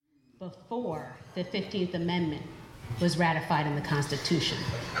before the 15th Amendment was ratified in the Constitution.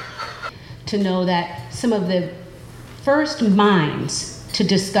 To know that some of the first minds to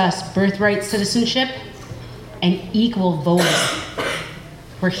discuss birthright citizenship and equal voting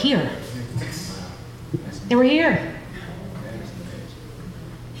were here. They were here.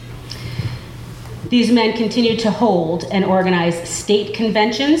 These men continued to hold and organize state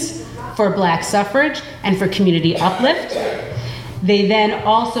conventions for black suffrage and for community uplift. They then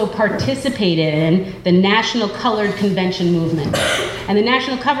also participated in the National Colored Convention movement. And the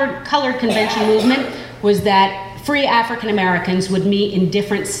National Colored Convention movement was that free African Americans would meet in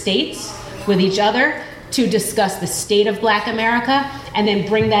different states with each other to discuss the state of Black America and then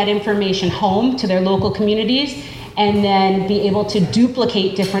bring that information home to their local communities and then be able to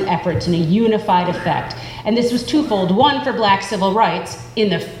duplicate different efforts in a unified effect. And this was twofold: one, for black civil rights in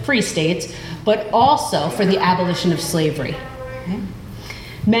the free states, but also for the abolition of slavery. Okay.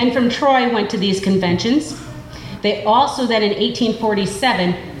 Men from Troy went to these conventions. They also then in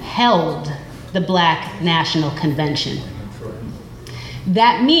 1847 held the Black National Convention.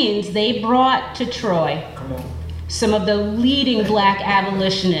 That means they brought to Troy some of the leading black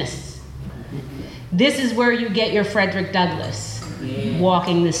abolitionists. This is where you get your Frederick Douglass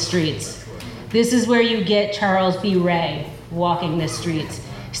walking the streets. This is where you get Charles B. Ray walking the streets.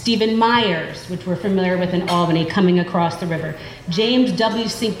 Stephen Myers, which we're familiar with in Albany, coming across the river. James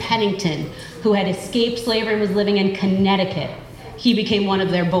W.C. Pennington, who had escaped slavery and was living in Connecticut. He became one of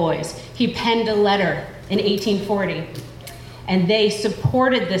their boys. He penned a letter in 1840, and they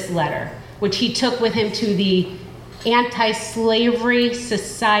supported this letter, which he took with him to the Anti-Slavery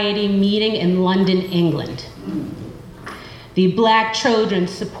Society meeting in London, England. The Black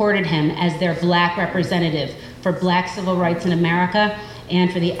Trojans supported him as their black representative for black civil rights in America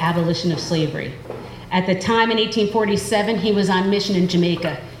and for the abolition of slavery. At the time in 1847, he was on mission in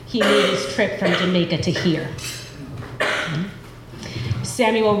Jamaica. He made his trip from Jamaica to here.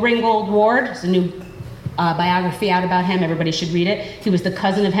 Samuel Ringgold Ward, there's a new biography out about him, everybody should read it. He was the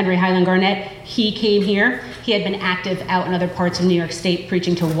cousin of Henry Highland Garnet. He came here. He had been active out in other parts of New York State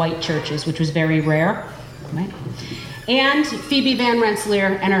preaching to white churches, which was very rare. Right? And Phoebe Van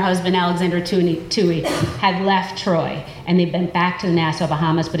Rensselaer and her husband Alexander Toohey had left Troy, and they'd been back to the Nassau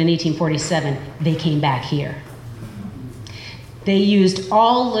Bahamas, but in 1847, they came back here. They used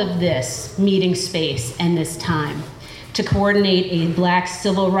all of this meeting space and this time to coordinate a black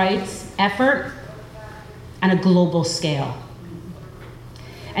civil rights effort on a global scale.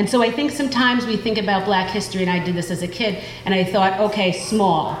 And so I think sometimes we think about black history, and I did this as a kid, and I thought, okay,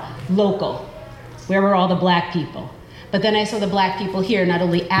 small, local, where were all the black people? But then I saw the black people here not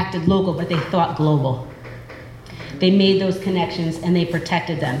only acted local, but they thought global. They made those connections and they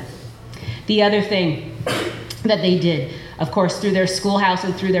protected them. The other thing that they did, of course, through their schoolhouse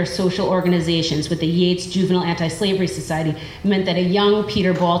and through their social organizations with the Yates Juvenile Anti-Slavery Society, meant that a young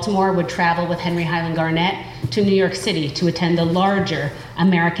Peter Baltimore would travel with Henry Highland Garnet to New York City to attend the larger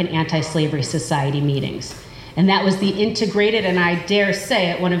American Anti-Slavery Society meetings. And that was the integrated, and I dare say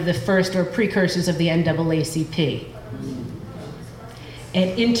it, one of the first or precursors of the NAACP.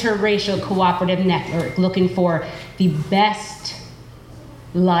 An interracial cooperative network looking for the best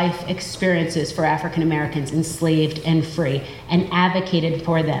life experiences for African Americans, enslaved and free, and advocated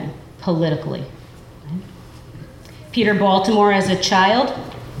for them politically. Peter Baltimore, as a child,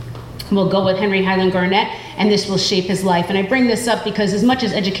 will go with Henry Highland Garnet, and this will shape his life. And I bring this up because as much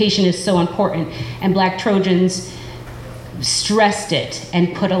as education is so important, and Black Trojans stressed it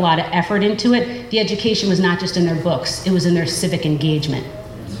and put a lot of effort into it, the education was not just in their books, it was in their civic engagement.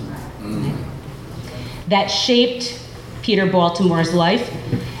 That shaped Peter Baltimore's life,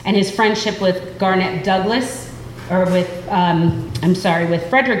 and his friendship with Garnet Douglas, or with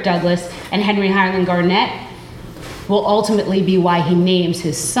Frederick Douglass and Henry Highland Garnet will ultimately be why he names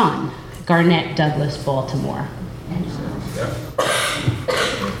his son Garnet Douglas Baltimore.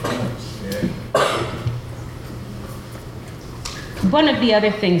 One of the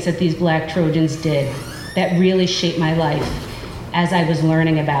other things that these Black Trojans did that really shaped my life as I was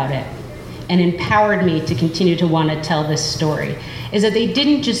learning about it and empowered me to continue to want to tell this story is that they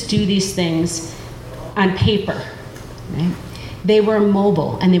didn't just do these things on paper. Right? They were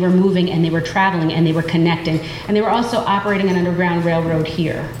mobile, and they were moving, and they were traveling, and they were connecting, and they were also operating an underground railroad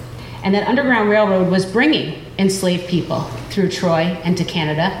here. And that underground railroad was bringing enslaved people through Troy and to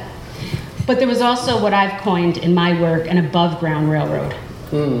Canada. But there was also what I've coined in my work an above-ground railroad.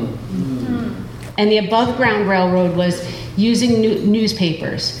 And the above ground railroad was using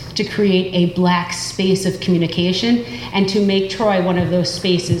newspapers to create a black space of communication and to make Troy one of those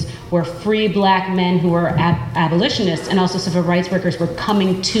spaces where free black men who were abolitionists and also civil rights workers were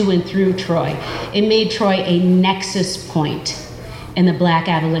coming to and through Troy. It made Troy a nexus point in the black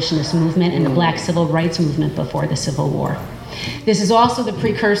abolitionist movement and the black civil rights movement before the Civil War. This is also the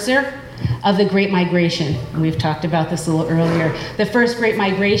precursor of the Great Migration. And we've talked about this a little earlier. The first Great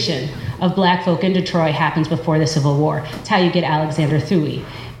Migration of black folk into Troy happens before the Civil War. It's how you get Alexander Thuy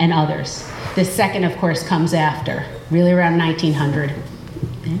and others. The second, of course, comes after, really around 1900.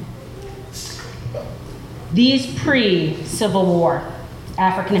 Okay. These pre-Civil War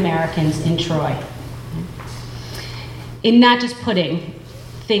African Americans in Troy, in not just putting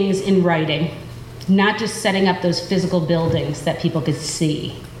things in writing, not just setting up those physical buildings that people could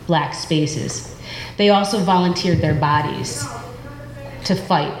see, black spaces, they also volunteered their bodies to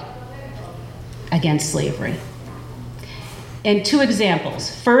fight against slavery. And two examples.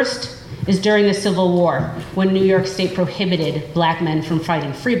 First is during the Civil War, when New York State prohibited black men from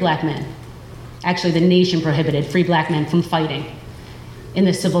fighting, free black men. Actually, the nation prohibited free black men from fighting in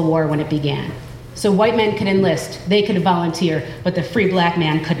the Civil War when it began. So white men could enlist, they could volunteer, but the free black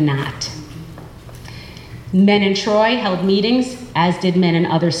man could not. Men in Troy held meetings, as did men in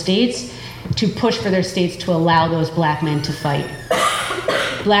other states, to push for their states to allow those black men to fight.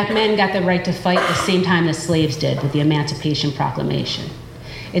 Black men got the right to fight the same time the slaves did with the Emancipation Proclamation.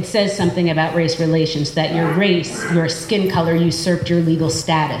 It says something about race relations, that your race, your skin color, usurped your legal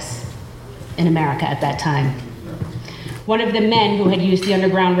status in America at that time. One of the men who had used the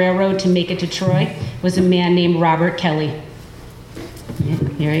Underground Railroad to make it to Troy was a man named Robert Kelly. Yeah,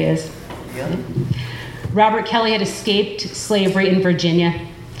 here he is. Yeah. Robert Kelly had escaped slavery in Virginia.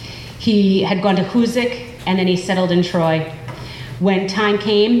 He had gone to Hoosick, and then he settled in Troy. When time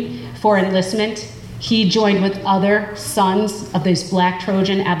came for enlistment, he joined with other sons of these black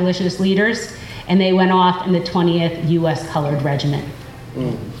Trojan abolitionist leaders, and they went off in the 20th U.S. Colored Regiment.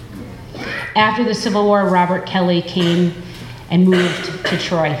 After the Civil War, Robert Kelly came and moved to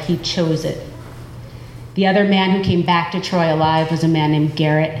Troy. He chose it. The other man who came back to Troy alive was a man named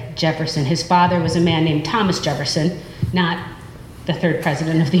Garrett Jefferson. His father was a man named Thomas Jefferson, not the third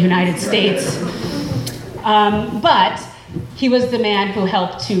president of the United States. But he was the man who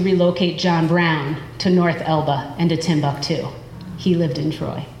helped to relocate John Brown to North Elba and to Timbuktu. He lived in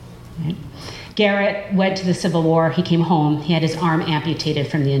Troy. Right? Garrett went to the Civil War. He came home. He had his arm amputated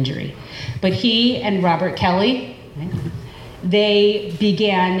from the injury. But he and Robert Kelly, right, they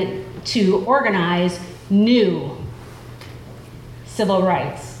began to organize new civil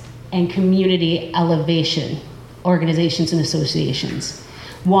rights and community elevation organizations and associations.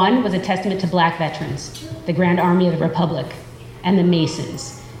 One was a testament to black veterans, the Grand Army of the Republic, and the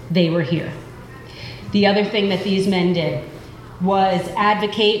Masons. They were here. The other thing that these men did was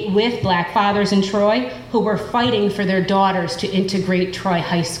advocate with black fathers in Troy who were fighting for their daughters to integrate Troy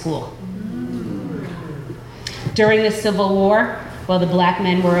High School. During the Civil War, while the black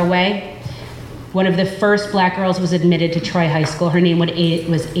men were away, one of the first black girls was admitted to Troy High School. Her name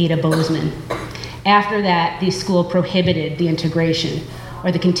was Ada Bozeman. After that, the school prohibited the integration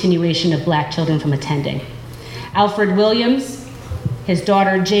or the continuation of black children from attending. Alfred Williams, his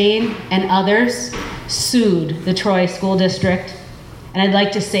daughter Jane, and others sued the Troy School District, and I'd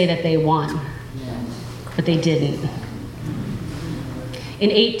like to say that they won, but they didn't. In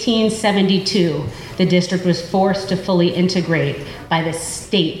 1872, the district was forced to fully integrate by the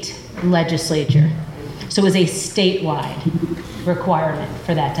state legislature. So it was a statewide requirement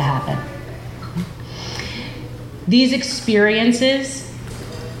for that to happen. These experiences,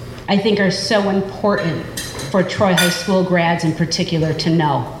 I think, are so important for Troy High School grads in particular to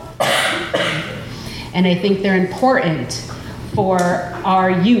know. And I think they're important for our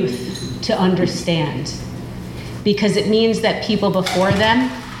youth to understand, because it means that people before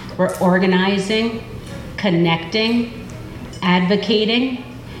them were organizing, connecting, advocating,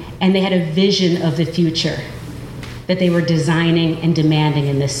 and they had a vision of the future that they were designing and demanding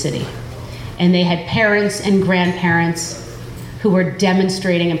in this city. And they had parents and grandparents who were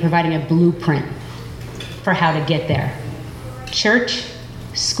demonstrating and providing a blueprint for how to get there. Church,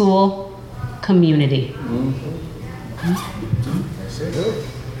 school, community.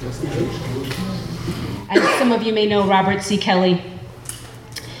 As some of you may know, Robert C. Kelly,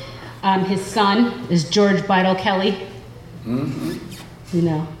 his son is George Beidel Kelly. You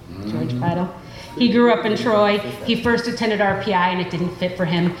know George Beidel. He grew up in Troy. He first attended RPI and it didn't fit for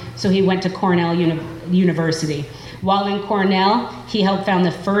him, so he went to Cornell University. While in Cornell, he helped found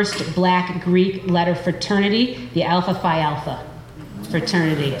the first black Greek letter fraternity, the Alpha Phi Alpha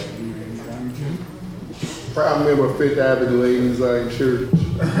fraternity. Proud member of Fifth Avenue Ladies Church.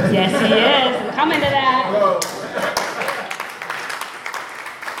 Yes, he is. I'm coming to that.